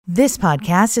This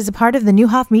podcast is a part of the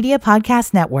Newhoff Media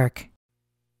Podcast Network.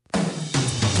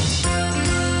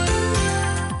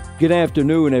 Good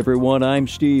afternoon, everyone. I'm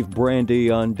Steve Brandy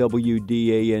on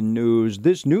WDAN News.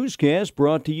 This newscast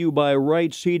brought to you by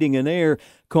Wright's Heating and Air.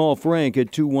 Call Frank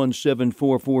at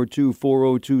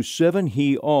 217-442-4027.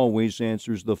 He always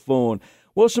answers the phone.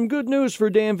 Well, some good news for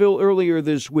Danville earlier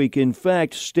this week. In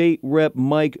fact, State Rep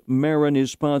Mike Marin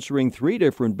is sponsoring 3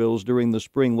 different bills during the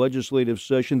spring legislative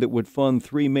session that would fund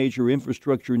 3 major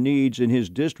infrastructure needs in his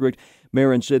district.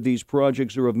 Marin said these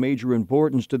projects are of major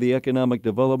importance to the economic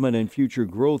development and future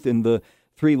growth in the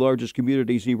 3 largest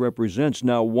communities he represents.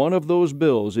 Now, one of those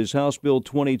bills is House Bill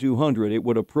 2200. It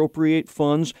would appropriate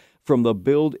funds from the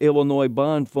Build Illinois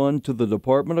Bond Fund to the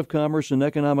Department of Commerce and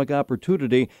Economic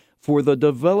Opportunity for the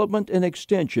development and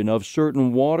extension of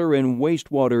certain water and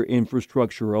wastewater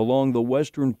infrastructure along the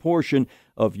western portion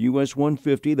of US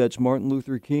 150, that's Martin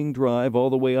Luther King Drive,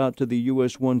 all the way out to the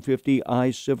US 150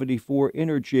 I-74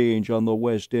 interchange on the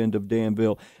west end of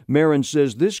Danville. Marin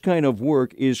says this kind of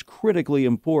work is critically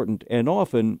important and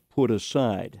often put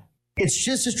aside. It's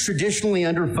just as traditionally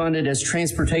underfunded as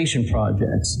transportation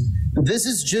projects. But this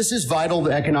is just as vital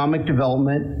to economic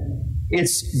development.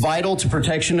 It's vital to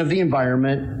protection of the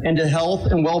environment and to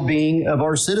health and well-being of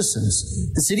our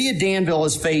citizens. The city of Danville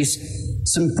has faced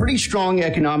some pretty strong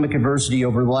economic adversity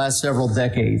over the last several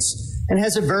decades and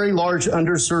has a very large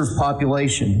underserved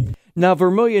population. Now,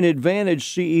 Vermilion Advantage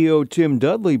CEO Tim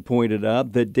Dudley pointed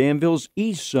out that Danville's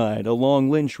east side along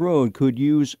Lynch Road could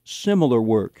use similar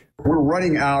work. We're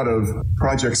running out of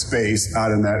project space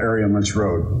out in that area on Lynch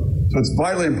Road. So it's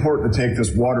vitally important to take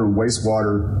this water and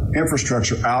wastewater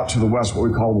infrastructure out to the west, what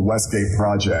we call the Westgate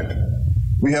Project.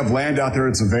 We have land out there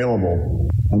that's available.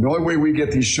 And the only way we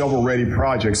get these shovel-ready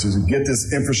projects is to get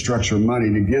this infrastructure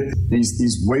money, to get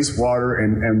these wastewater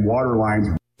and water lines.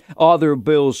 Other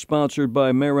bills sponsored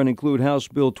by Marin include House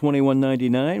Bill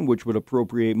 2199, which would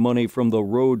appropriate money from the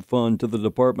road fund to the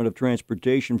Department of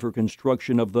Transportation for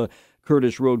construction of the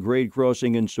Curtis Road grade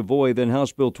crossing in Savoy. Then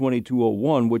House Bill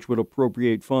 2201, which would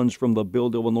appropriate funds from the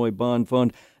Build Illinois Bond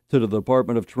Fund to the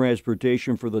Department of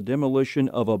Transportation for the demolition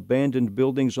of abandoned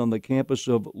buildings on the campus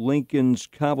of Lincoln's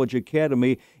College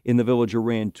Academy in the village of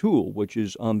Rantoul, which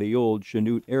is on the old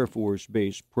Chanute Air Force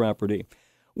Base property.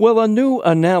 Well, a new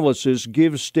analysis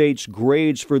gives states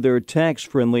grades for their tax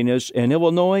friendliness, and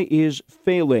Illinois is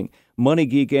failing.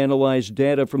 MoneyGeek analyzed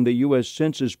data from the U.S.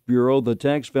 Census Bureau, the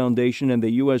Tax Foundation, and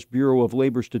the U.S. Bureau of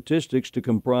Labor Statistics to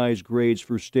comprise grades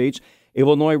for states.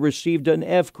 Illinois received an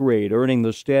F grade, earning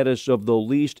the status of the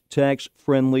least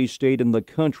tax-friendly state in the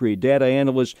country. Data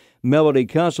analyst Melody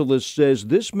Koselis says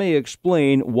this may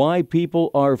explain why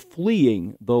people are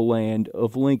fleeing the land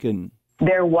of Lincoln.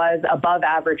 There was above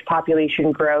average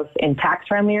population growth in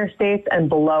tax-friendlier states and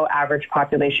below average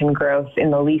population growth in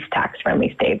the least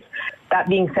tax-friendly states. That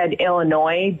being said,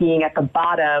 Illinois, being at the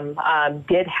bottom,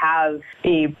 did have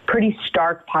a pretty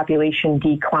stark population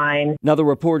decline. Now, the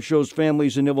report shows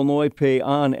families in Illinois pay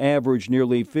on average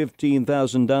nearly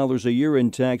 $15,000 a year in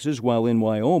taxes, while in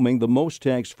Wyoming, the most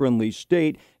tax-friendly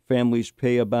state, families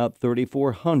pay about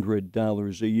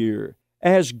 $3,400 a year.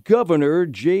 As governor,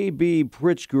 J.B.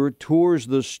 Pritzker tours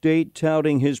the state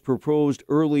touting his proposed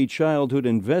early childhood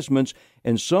investments,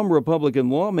 and some Republican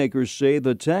lawmakers say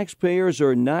the taxpayers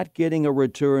are not getting a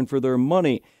return for their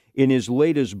money. In his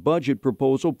latest budget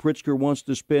proposal, Pritzker wants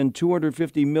to spend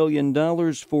 $250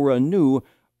 million for a new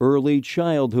early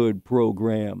childhood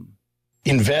program.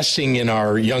 Investing in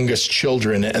our youngest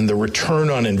children and the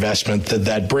return on investment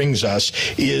that brings us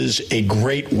is a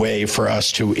great way for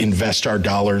us to invest our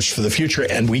dollars for the future,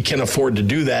 and we can afford to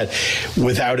do that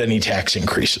without any tax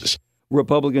increases.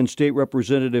 Republican State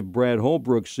Representative Brad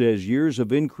Holbrook says years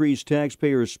of increased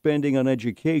taxpayer spending on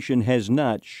education has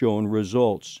not shown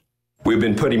results. We've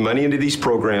been putting money into these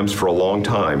programs for a long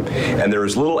time, and there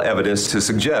is little evidence to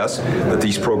suggest that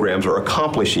these programs are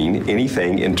accomplishing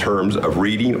anything in terms of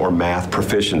reading or math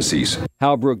proficiencies.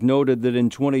 Holbrook noted that in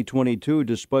 2022,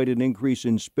 despite an increase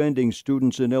in spending,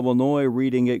 students in Illinois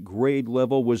reading at grade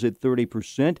level was at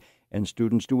 30%, and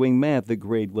students doing math at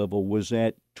grade level was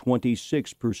at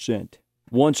 26%.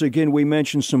 Once again, we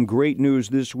mentioned some great news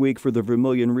this week for the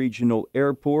Vermilion Regional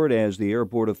Airport as the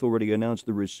airport authority announced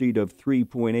the receipt of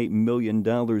 $3.8 million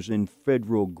in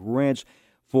federal grants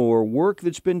for work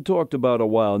that's been talked about a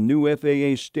while. New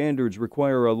FAA standards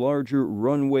require a larger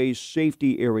runway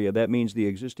safety area. That means the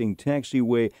existing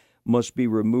taxiway must be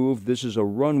removed. This is a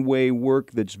runway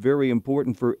work that's very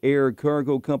important for Air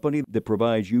Cargo Company that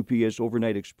provides UPS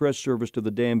overnight express service to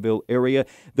the Danville area.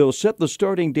 They'll set the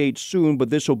starting date soon, but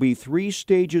this will be 3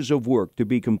 stages of work to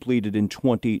be completed in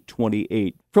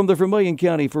 2028. From the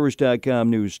VermilionCountyFirst.com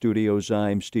News Studios,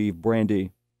 I'm Steve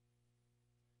Brandy.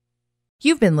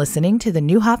 You've been listening to the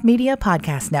Neuhoff Media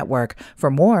Podcast Network.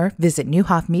 For more, visit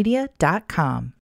neuhoffmedia.com.